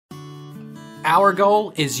Our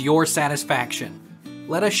goal is your satisfaction.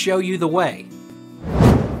 Let us show you the way.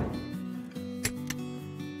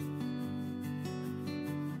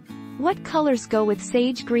 What colors go with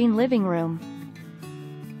sage green living room?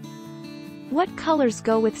 What colors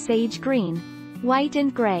go with sage green? White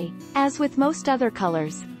and gray. As with most other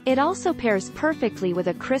colors, it also pairs perfectly with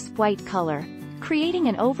a crisp white color, creating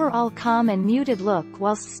an overall calm and muted look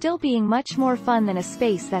whilst still being much more fun than a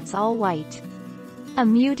space that's all white. A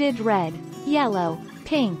muted red, yellow,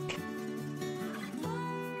 pink.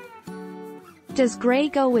 Does gray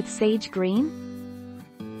go with sage green?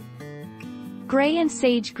 Gray and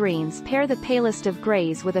sage greens pair the palest of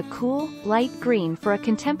grays with a cool, light green for a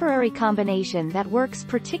contemporary combination that works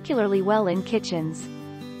particularly well in kitchens.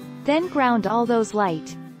 Then ground all those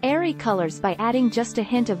light, airy colors by adding just a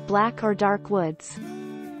hint of black or dark woods.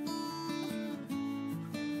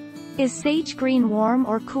 Is sage green warm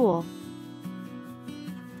or cool?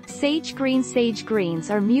 Sage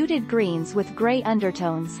greens are muted greens with gray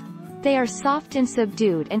undertones. They are soft and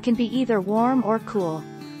subdued and can be either warm or cool.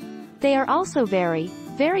 They are also very,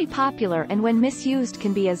 very popular, and when misused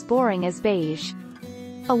can be as boring as beige.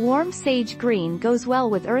 A warm sage green goes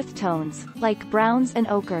well with earth tones, like browns and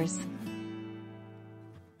ochres.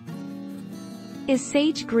 Is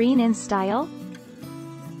sage green in style?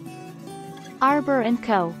 Arbor &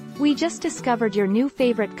 Co. We just discovered your new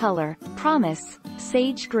favorite color, promise,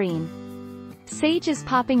 sage green. Sage is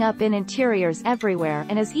popping up in interiors everywhere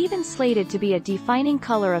and is even slated to be a defining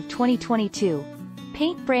color of 2022.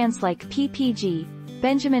 Paint brands like PPG,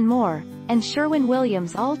 Benjamin Moore, and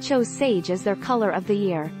Sherwin-Williams all chose sage as their color of the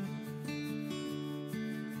year.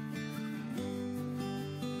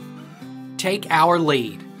 Take our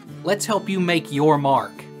lead. Let's help you make your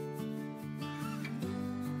mark.